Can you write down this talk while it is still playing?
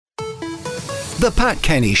The Pat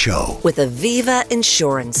Kenny Show with Aviva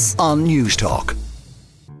Insurance on News Talk.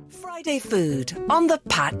 Friday food on The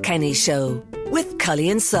Pat Kenny Show with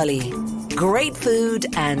Cully Sully. Great food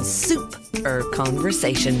and super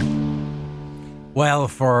conversation. Well,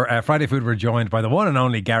 for Friday Food, we're joined by the one and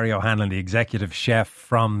only Gary O'Hanlon, the executive chef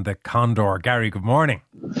from the Condor. Gary, good morning.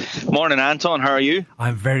 Morning, Anton. How are you?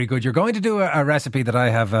 I'm very good. You're going to do a recipe that I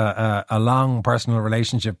have a long personal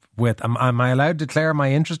relationship with. Am I allowed to declare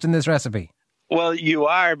my interest in this recipe? Well, you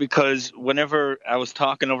are, because whenever I was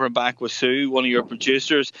talking over back with Sue, one of your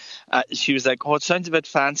producers, she was like, oh, it sounds a bit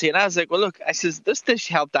fancy. And I was like, well, look, I says, this dish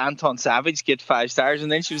helped Anton Savage get 5 stars. And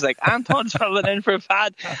then she was like, Anton's filling in for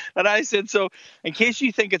Pat. And I said, so in case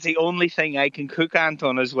you think it's the only thing I can cook,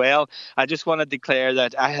 Anton, as well, I just want to declare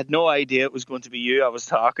that I had no idea it was going to be you I was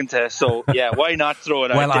talking to. So, yeah, why not throw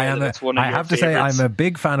it out there? I have to say, I'm a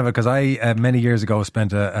big fan of it, because I, many years ago,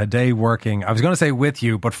 spent a day working, I was going to say with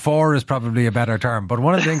you, but for is probably a better term. But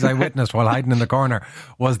one of the things I witnessed while hiding in the corner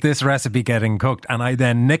was this recipe getting cooked, and I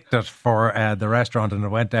then nicked it for the restaurant, and it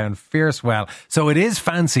went down fierce well. So it is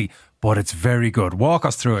fancy, but it's very good. Walk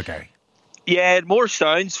us through it, Gary. Yeah, it more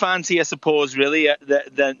sounds fancy, I suppose, really,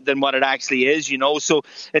 than what it actually is, you know. So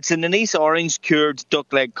it's an Anise orange cured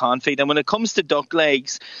duck leg confit. And when it comes to duck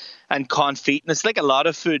legs and confit, and it's like a lot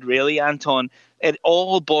of food, really, Anton, it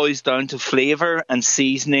all boils down to flavour and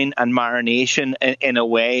seasoning and marination in a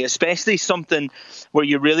way, especially something where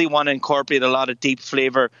you really want to incorporate a lot of deep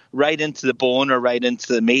flavour right into the bone or right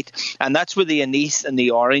into the meat. And that's where the anise and the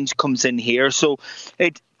orange comes in here. So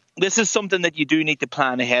this is something that you do need to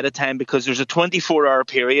plan ahead of time, because there's a 24-hour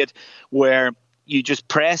period where you just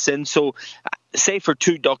press in. So say for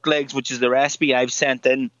 2 duck legs, which is the recipe I've sent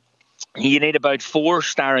in, you need about 4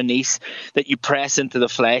 star anise that you press into the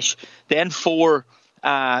flesh, then 4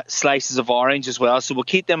 slices of orange as well. So we'll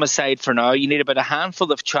keep them aside for now. You need about a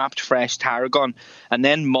handful of chopped fresh tarragon, and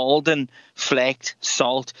then Maldon flaked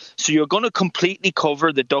salt. So you're going to completely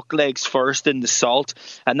cover the duck legs first in the salt,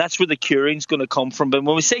 and that's where the curing's going to come from. But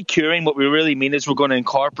when we say curing, what we really mean is we're going to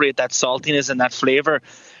incorporate that saltiness and that flavour,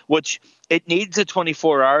 which it needs a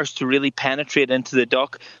 24 hours to really penetrate into the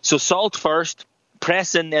duck. So salt first.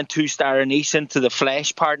 Press in then 2 star anise into the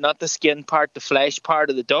flesh part, not the skin part, the flesh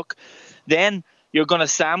part of the duck. Then you're going to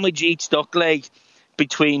sandwich each duck leg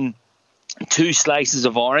between 2 slices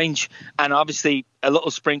of orange, and obviously a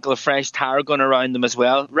little sprinkle of fresh tarragon around them as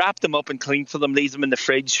well. Wrap them up and clean for them, leave them in the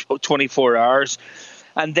fridge for 24 hours.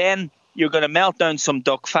 And then you're going to melt down some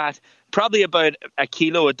duck fat, probably about a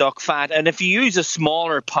kilo of duck fat. And if you use a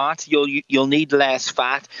smaller pot, you'll need less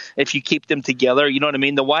fat if you keep them together. You know what I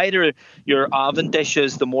mean? The wider your oven dish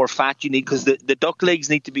is, the more fat you need, because the duck legs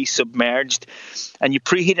need to be submerged. And you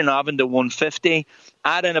preheat an oven to 150.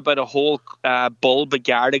 Add in about a whole bulb of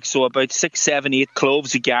garlic, so about 6, 7, 8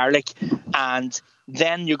 cloves of garlic. And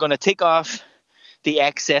then you're going to take off the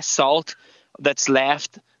excess salt that's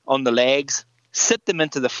left on the legs, sit them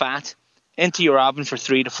into the fat, into your oven for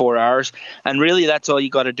 3 to 4 hours. And really that's all you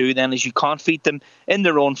got to do then, is you confit them in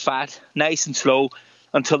their own fat, nice and slow,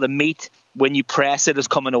 until the meat, when you press it, is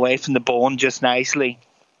coming away from the bone just nicely.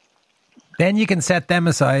 Then you can set them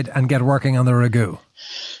aside and get working on the ragu.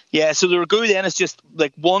 Yeah, so the ragu then is just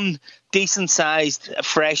like 1 decent-sized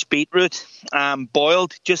fresh beetroot,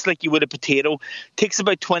 boiled just like you would a potato. Takes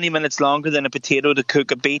about 20 minutes longer than a potato to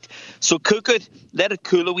cook a beet. So cook it, let it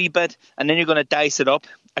cool a wee bit, and then you're going to dice it up.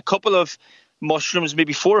 A couple of mushrooms,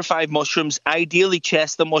 maybe 4 or 5 mushrooms, ideally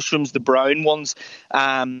chestnut mushrooms, the brown ones,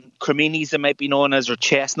 creminis they might be known as, or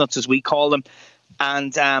chestnuts as we call them.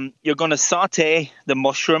 And you're going to saute the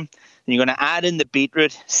mushroom. And you're going to add in the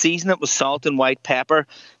beetroot, season it with salt and white pepper.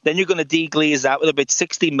 Then you're going to deglaze that with about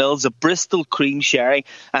 60 mils of Bristol cream sherry.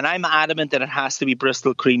 And I'm adamant that it has to be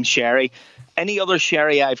Bristol cream sherry. Any other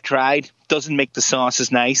sherry I've tried doesn't make the sauce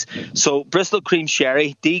as nice. So Bristol cream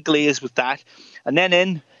sherry, deglaze with that. And then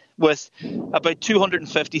in with about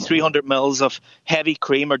 250, 300 mils of heavy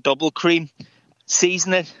cream or double cream.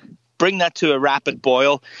 Season it, bring that to a rapid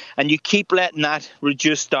boil. And you keep letting that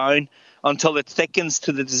reduce down until it thickens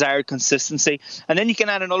to the desired consistency. And then you can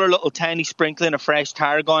add another little tiny sprinkling of fresh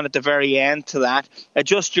tarragon at the very end to that.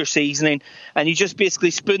 Adjust your seasoning, and you just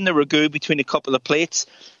basically spoon the ragu between a couple of plates.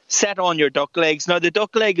 Set on your duck legs. Now the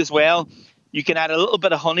duck leg as well, you can add a little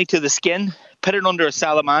bit of honey to the skin, put it under a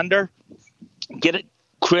salamander, get it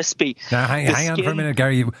crispy. Now hang on for a minute,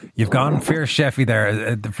 Gary. You've gone fierce chefy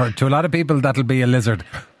there. To a lot of people that'll be a lizard.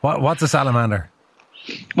 What's a salamander?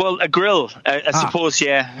 Well, a grill, I suppose,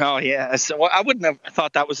 yeah. Oh, yeah. So, well, I wouldn't have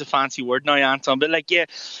thought that was a fancy word now, Anton. But, like, yeah,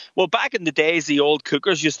 well, back in the days, the old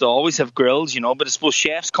cookers used to always have grills, you know, but I suppose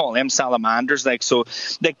chefs call them salamanders. Like, so,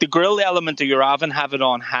 like, the grill element of your oven, have it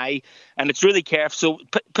on high, and it's really careful.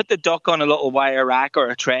 So, put the duck on a little wire rack or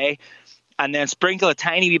a tray, and then sprinkle a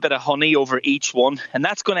tiny wee bit of honey over each one, and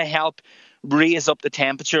that's going to help raise up the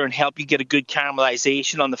temperature and help you get a good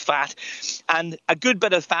caramelization on the fat. And a good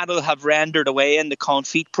bit of fat will have rendered away in the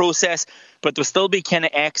confit process, but there'll still be kind of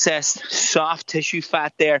excess soft tissue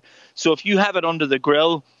fat there. So if you have it under the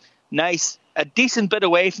grill, nice, a decent bit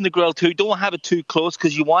away from the grill too. Don't have it too close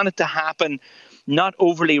because you want it to happen not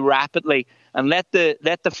overly rapidly, and let the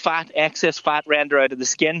excess fat render out of the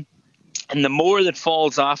skin. And the more that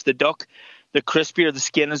falls off the duck, the crispier the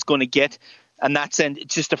skin is going to get. And that's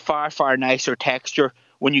it's just a far, far nicer texture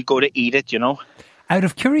when you go to eat it, you know. Out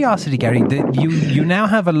of curiosity, Gary, you now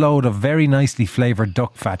have a load of very nicely flavoured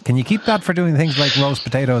duck fat. Can you keep that for doing things like roast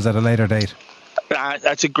potatoes at a later date?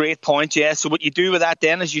 That's a great point, yeah. So what you do with that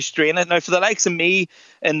then is you strain it. Now, for the likes of me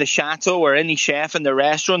in the chateau or any chef in the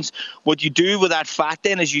restaurants, what you do with that fat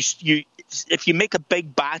then is you if you make a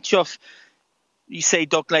big batch of, you say,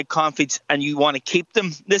 duck leg confits, and you want to keep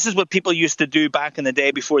them. This is what people used to do back in the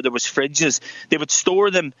day before there was fridges. They would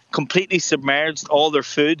store them completely submerged, all their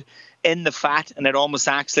food in the fat, and it almost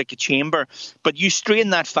acts like a chamber. But you strain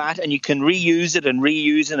that fat and you can reuse it and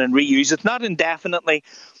reuse it and reuse it, not indefinitely,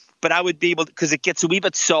 but I would be able to, because it gets a wee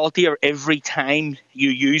bit saltier every time you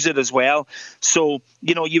use it as well. So,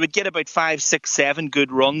 you know, you would get about 5, 6, 7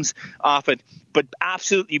 good runs off it. But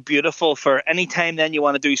absolutely beautiful for any time then you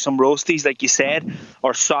want to do some roasties, like you said,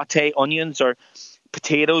 or saute onions or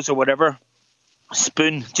potatoes or whatever.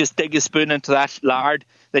 Just dig a spoon into that lard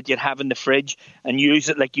that you'd have in the fridge and use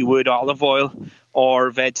it like you would olive oil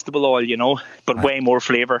or vegetable oil, you know, but way more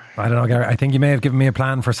flavour. I don't know, Gary. I think you may have given me a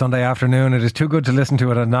plan for Sunday afternoon. It is too good to listen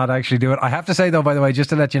to it and not actually do it. I have to say, though, by the way, just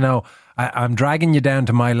to let you know, I'm dragging you down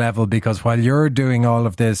to my level, because while you're doing all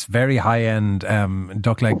of this very high-end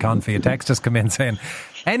duck leg confit, a text has come in saying,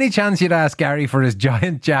 any chance you'd ask Gary for his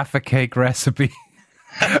giant Jaffa cake recipe?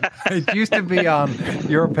 It used to be on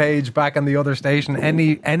your page back on the other station.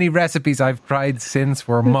 Any recipes I've tried since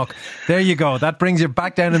were muck. There you go. That brings you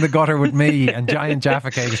back down in the gutter with me and giant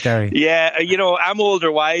Jaffa cakes, Gary. Yeah, you know, I'm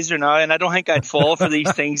older, wiser now, and I don't think I'd fall for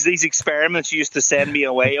these things. These experiments you used to send me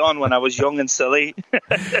away on when I was young and silly.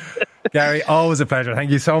 Gary, always a pleasure.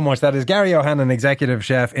 Thank you so much. That is Gary O'Hanlon, executive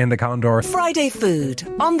chef in the Condor. Friday food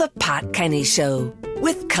on the Pat Kenny Show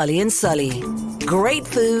with Cully and Sully. Great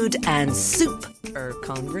food and soup or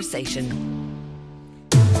conversation.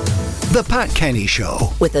 The Pat Kenny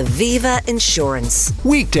Show with Aviva Insurance.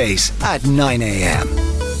 Weekdays at 9 a.m.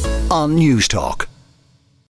 on News Talk.